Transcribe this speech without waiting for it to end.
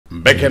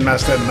Beck &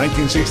 Masten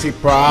 1960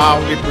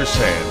 proudly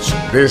presents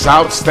this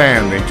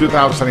outstanding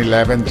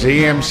 2011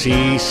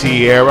 GMC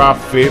Sierra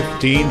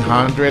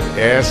 1500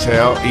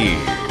 SLE.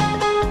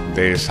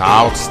 This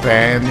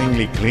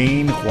outstandingly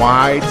clean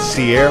white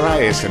Sierra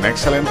is in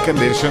excellent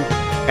condition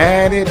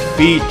and it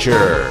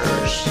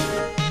features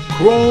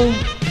chrome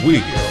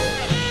wheels,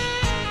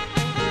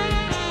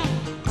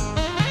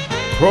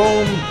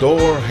 chrome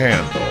door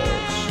handles,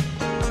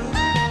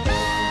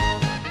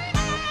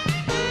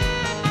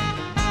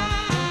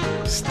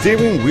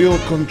 steering wheel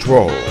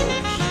controls,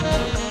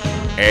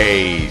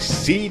 a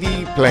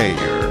CD player,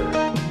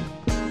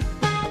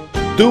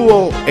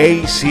 dual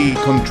AC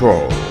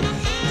controls,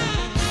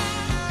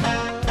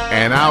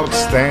 an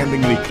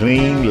outstandingly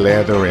clean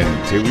leather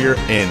interior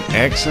in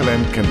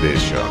excellent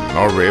condition,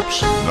 no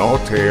rips, no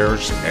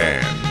tears,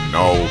 and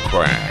no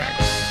cracks.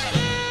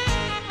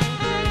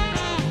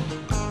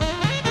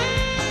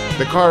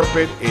 The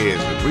carpet is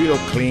real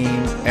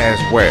clean as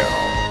well.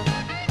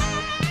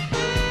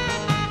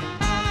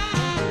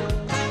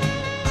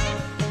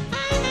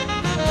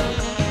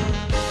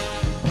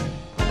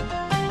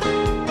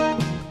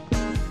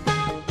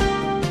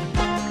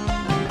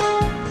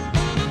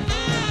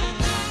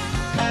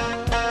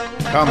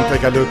 Come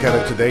take a look at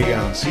it today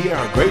and see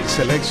our great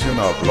selection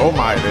of low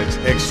mileage,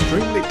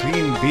 extremely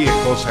clean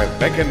vehicles at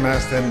Beck &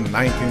 Masten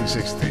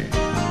 1960.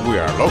 We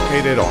are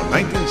located on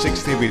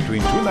 1960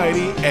 between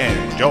 290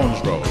 and Jones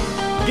Road.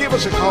 Give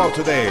us a call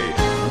today.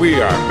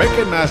 We are Beck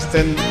 &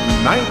 Masten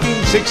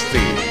 1960.